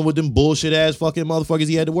coins, dealing with them bullshit ass fucking motherfuckers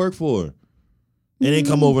he had to work for. It ain't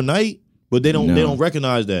come overnight, but they don't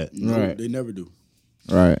recognize that. No, right. They never do.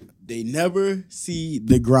 Right. They never see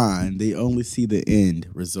the grind. They only see the end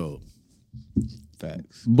result.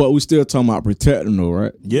 Facts. But we still talking about protecting though,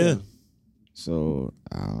 right? Yeah. So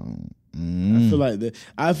I feel like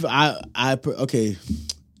okay.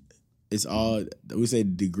 It's all we say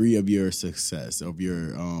degree of your success, of your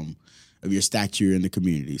stature in the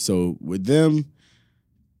community. So with them,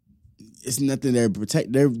 it's nothing they're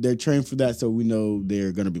protect. They're trained for that, so we know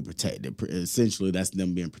they're gonna be protected. Essentially, that's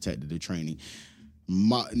them being protected. They're training.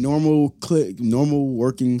 Normal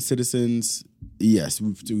working citizens, yes,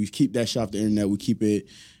 we keep that shit off the internet. We keep it.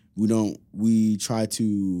 We try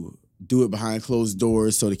to do it behind closed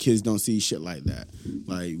doors so the kids don't see shit like that.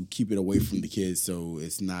 Like we keep it away from the kids so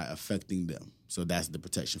it's not affecting them. So that's the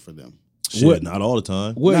protection for them. Shit, not all the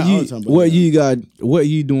time. What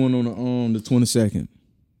you doing on the 22nd?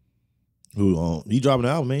 Who he dropping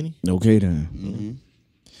an album, ain't he? Okay then. Mm-hmm.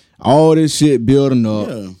 All this shit building up.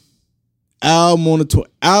 Yeah.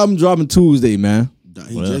 Album dropping Tuesday, man.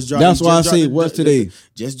 That's why I say what's today.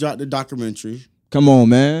 Just dropped the documentary. Come on,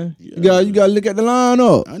 man. Yeah. You gotta look at the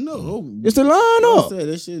lineup. I know. It's the lineup.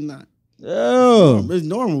 That shit not. Yeah. It's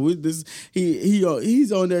normal.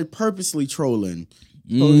 He's on there purposely trolling.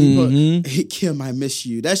 Mm-hmm. Kim, I miss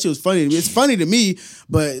you. That shit was funny. It's funny to me,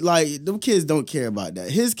 but like them kids don't care about that.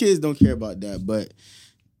 His kids don't care about that, but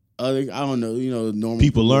I don't know. Normal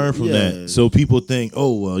people learn from that. So people think,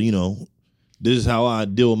 oh well, this is how I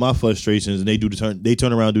deal with my frustrations, and they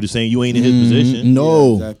turn around and do the same. You ain't in his position.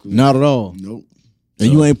 No, exactly. Not at all. Nope.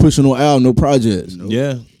 And you ain't pushing no album, no projects. Nope.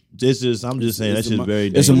 Yeah. I'm just saying that shit's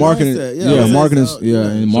very dangerous. It's a marketing.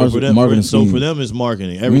 Marketing. So for them, it's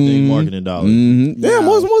marketing. Everything marketing dollars. Mm-hmm. Yeah,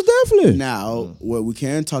 most definitely. Now, what we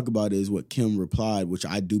can talk about is what Kim replied, which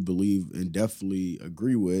I do believe and definitely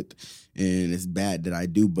agree with, and it's bad that I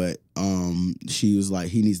do, but she was like,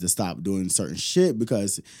 he needs to stop doing certain shit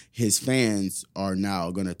because his fans are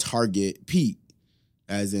now gonna target Pete,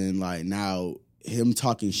 as in like now him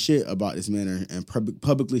talking shit about this man and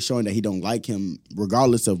publicly showing that he don't like him,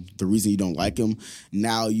 regardless of the reason you don't like him.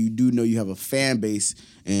 Now you do know you have a fan base,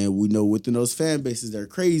 and we know within those fan bases they're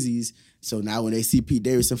crazies. So now when they see Pete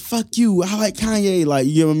Davidson, fuck you, I like Kanye. Like,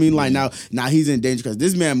 you know what I mean? Like now he's in danger because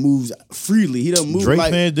this man moves freely. He doesn't move Drake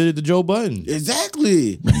like fans did it to Joe Budden.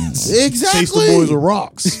 Exactly. Exactly. Chase the boys with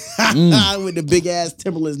rocks. With the big ass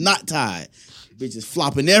Timberlands not tied. Bitch is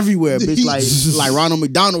flopping everywhere. Bitch like Ronald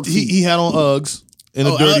McDonald. He had on Uggs and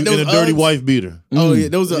a dirty Uggs? wife beater. Oh yeah,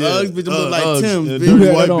 those are Uggs, bitch. Them look like Uggs Tim's. and a bitch. dirty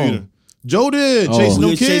had white that on? beater. Joe did Oh. chasing them He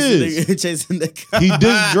was kids. chasing the He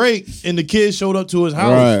dissed Drake, and the kids showed up to his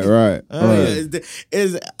house. Right.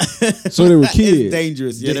 It's So they were kids. It's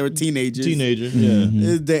dangerous. Yeah, they were teenagers. Teenagers, yeah.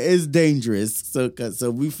 It's dangerous.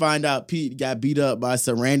 So we find out Pete got beat up by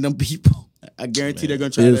some random people. I guarantee they're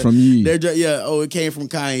gonna try It's to. from you. It came from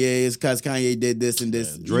Kanye. It's because Kanye did this and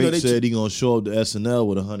this. Drake said he gonna show up to SNL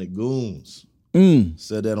with 100 goons.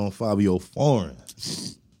 Said that on Fabio Foreign.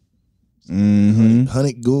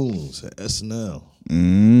 100 goons at SNL.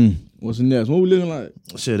 What's the next? What we looking like?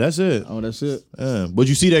 Shit, that's it. Oh, that's it. Yeah. But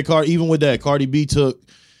you see that even with that, Cardi B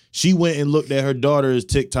she went and looked at her daughter's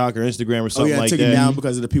TikTok or Instagram or something like took that. it down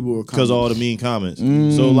because of the people who were Because of all the mean comments.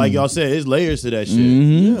 So like y'all said, it's layers to that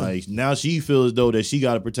shit. Like now she feels as though that she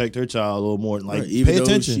got to protect her child a little more. Like pay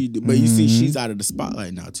attention. But you see, she's out of the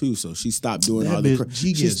spotlight now too, so she stopped doing all the.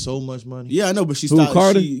 She gets so much money. Yeah, I know, but she Who, stopped.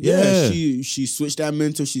 Cardi? She switched that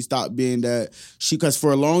mental. She stopped being that. Because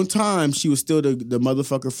for a long time she was still the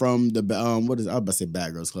motherfucker from the I was about to say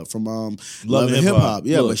Bad Girls Club from Love and Hip Hop.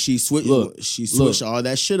 Yeah, Look, but she switched all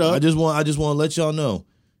that shit up. I just want to let y'all know,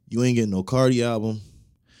 you ain't getting no Cardi album,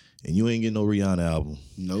 and you ain't getting no Rihanna album.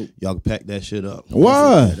 Nope. Y'all can pack that shit up.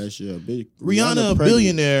 Why? That shit big. Rihanna a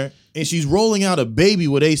billionaire, and she's rolling out a baby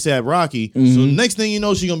with ASAP Rocky. So next thing you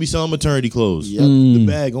know, she's gonna be selling maternity clothes. Yep. The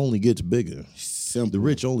bag only gets bigger. Simple. The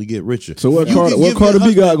rich only get richer. So what You can give Cardi your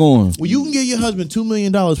B got going? Well, you can give your husband $2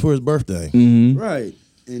 million for his birthday. Right.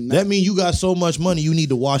 And That means you got so much money, you need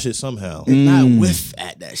to wash it somehow. not whiff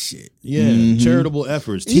at that shit. Yeah, charitable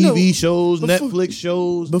efforts, You know, TV shows, before- Netflix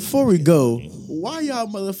shows. Before we go, why y'all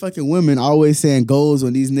motherfucking women always saying goals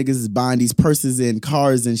when these niggas is buying these purses and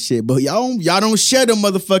cars and shit? But y'all don't share them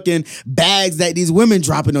motherfucking bags that these women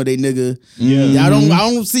dropping on they nigga. Yeah. I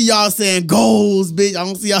don't see y'all saying goals, bitch. I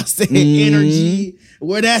don't see y'all saying energy.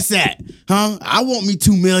 Where that's at, huh? I want me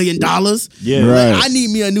 $2 million. Yeah. Right. I need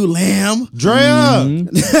me a new lamb. Drea,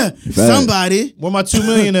 Somebody. where my $2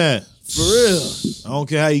 million at? For real. I don't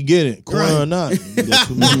care how you get it, corner or not. You got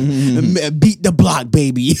 $2 million. Beat the block,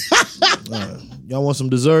 baby. Y'all want some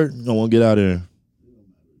dessert? I want to get out of here.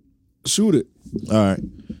 Shoot it. All right.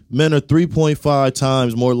 Men are 3.5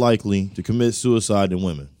 times more likely to commit suicide than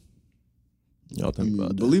women. Y'all think about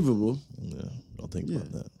that? Believable. Yeah. Y'all think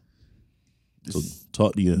about that. So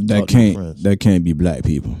talk to your friends. That can't be black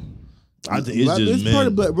people. I think it's just men. part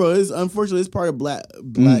of black, bro. Unfortunately, it's part of black culture,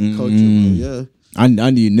 bro. Yeah. I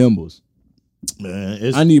need numbers. Man,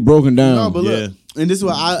 it's, I need broken down. No, but look, and this is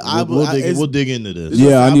why we'll dig into this. this is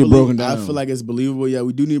Yeah, why I need believe- broken down. I feel like it's believable. Yeah,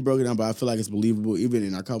 we do need broken down, but I feel like it's believable even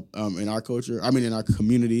in our culture. I mean, in our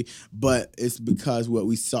community. But it's because what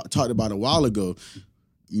we talked about a while ago.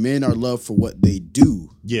 Men are loved for what they do.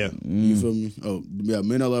 Yeah. You feel me? Oh, yeah.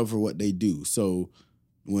 Men are loved for what they do. So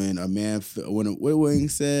when a man, what Wayne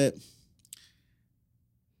said,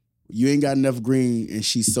 you ain't got enough green and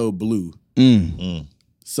she's so blue.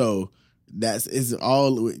 So it's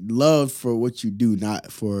all love for what you do, not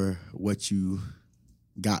for what you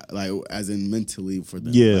got, like as in mentally for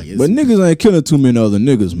them. Yeah. Like, But niggas ain't killing too many other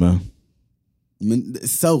niggas, man.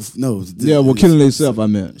 Yeah, well, killing themselves, I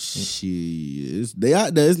meant. They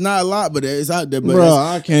out there. It's not a lot, but it's out there. But Bro,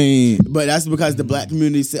 I can't. But that's because the black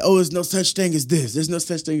community said, "Oh, there's no such thing as this. There's no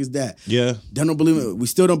such thing as that." Yeah. They don't believe it. We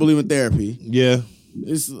still don't believe in therapy. Yeah.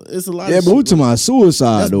 It's a lot. Yeah, of but we shit, talking about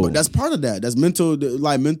suicide, though. that's part of that. That's mental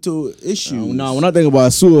issues. No, when I think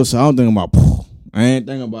about suicide, I don't think about. I ain't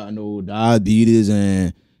thinking about no diabetes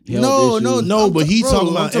and health issues. No, but he's talking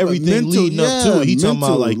about everything leading up to it. He talking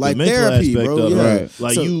about like the mental therapy, aspect bro. of Yeah. it.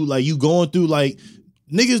 Like you going through like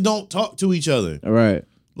niggas don't talk to each other. All right.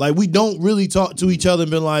 Like we don't really talk to each other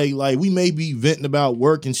and been like we may be venting about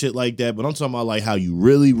work and shit like that, but I'm talking about like how you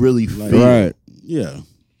really, really feel. Right. Yeah.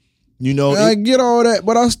 You know, I get all that,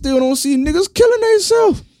 but I still don't see niggas killing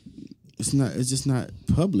themselves. It's just not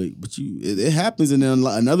public, but it happens. And then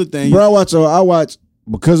another thing, Bro, I watch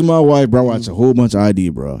because of my wife, bro. I watch a whole bunch of ID,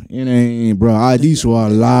 bro. It ain't, bro. ID show a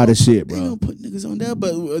lot of shit, they bro. don't put niggas on there.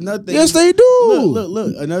 But another thing, Yes, they do.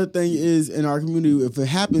 Look. Another thing is in our community, if it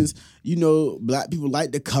happens, black people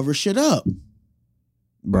like to cover shit up.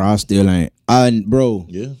 Bro, I still ain't. Bro.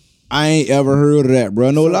 yeah. I ain't ever heard of that,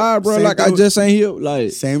 bro. No lie, bro. same Like thing I with- just ain't here.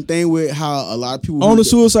 Like Same thing with how a lot of people on the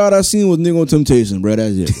suicide I seen was Nigga on Temptation, bro.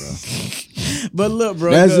 That's it, bro. But look,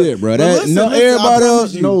 bro. That's it, bro. That no everybody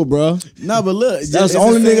else, no, bro. No, but look, That's the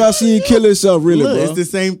only nigga I seen kill himself, really, look, bro. It's the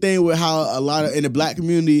same thing with how a lot of in the black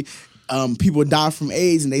community, people die from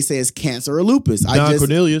AIDS and they say it's cancer or lupus. Don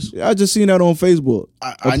Cornelius. I just seen that on Facebook.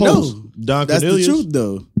 I know. Don That's Cornelius. the truth,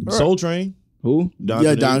 though. Soul Train. Who? Don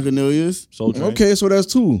Yeah, Cornelius. Don Cornelius. Soul Train. Okay, so that's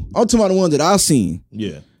two. I'm talking about the ones that I seen.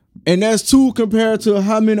 Yeah. And that's two compared to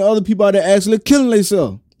how many other people out there actually killing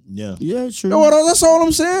themselves. Yeah. Yeah, true. That's all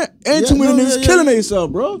I'm saying. Ain't too many niggas killing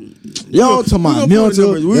themselves, bro. Y'all talking about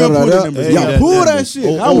mental. We gonna pull the numbers. Y'all pull that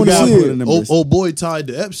shit. I want to see it. Old boy tied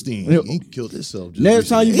to Epstein. He killed himself. Next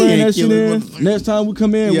time you bring that shit in, next time we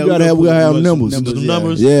come in, Yeah, we gotta have numbers. Some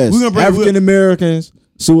numbers. Yes, We're gonna bring- African Americans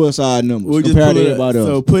suicide numbers We'll just compared pull to it everybody up.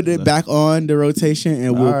 else. So put it back on the rotation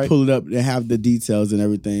and we'll All right. pull it up and have the details and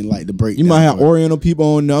everything, like the breakdown. You might have Oriental people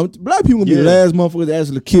on now. Black people gonna be the Yeah. last motherfuckers to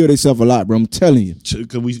actually kill themselves a lot, bro. I'm telling you.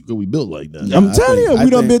 Cause we built like that. I'm telling you,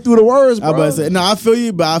 we done been through the worst, I about bro. to say, no, I feel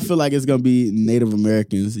you, but I feel like it's gonna be Native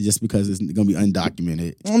Americans just because it's gonna be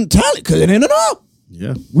undocumented. I'm telling you, cause it ain't enough.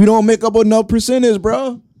 Yeah. We don't make up enough percentage,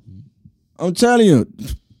 bro. I'm telling you.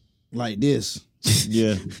 Like this.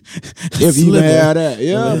 Yeah. If you even have that.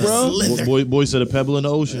 Yeah, bro. Boy said a pebble in the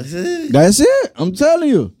ocean. That's it. I'm telling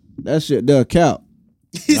you. That shit there count.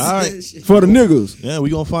 All right. For the niggas. Yeah, we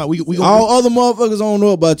gonna find. We gonna All other motherfuckers don't know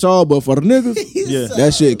about y'all, but for the niggas, yeah.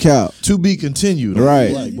 that shit count. To be continued. Right.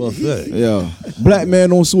 Black buffet. Yeah. Black men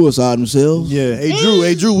don't suicide themselves. Yeah.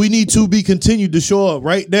 Hey Drew. We need to be continued to show up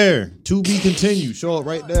right there. To be continued. Show up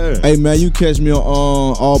right there. Hey man, you catch me on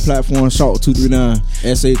all platforms. Salt 239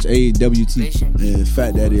 SHAWT. And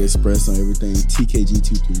Fat Daddy Express on everything.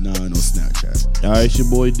 TKG239 on Snapchat. All right, it's your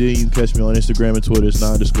boy D. You can catch me on Instagram and Twitter. It's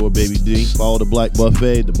 _baby D. Follow the Black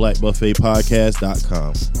Buffet, the Black Buffet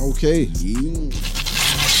Podcast.com. Okay. Yeah.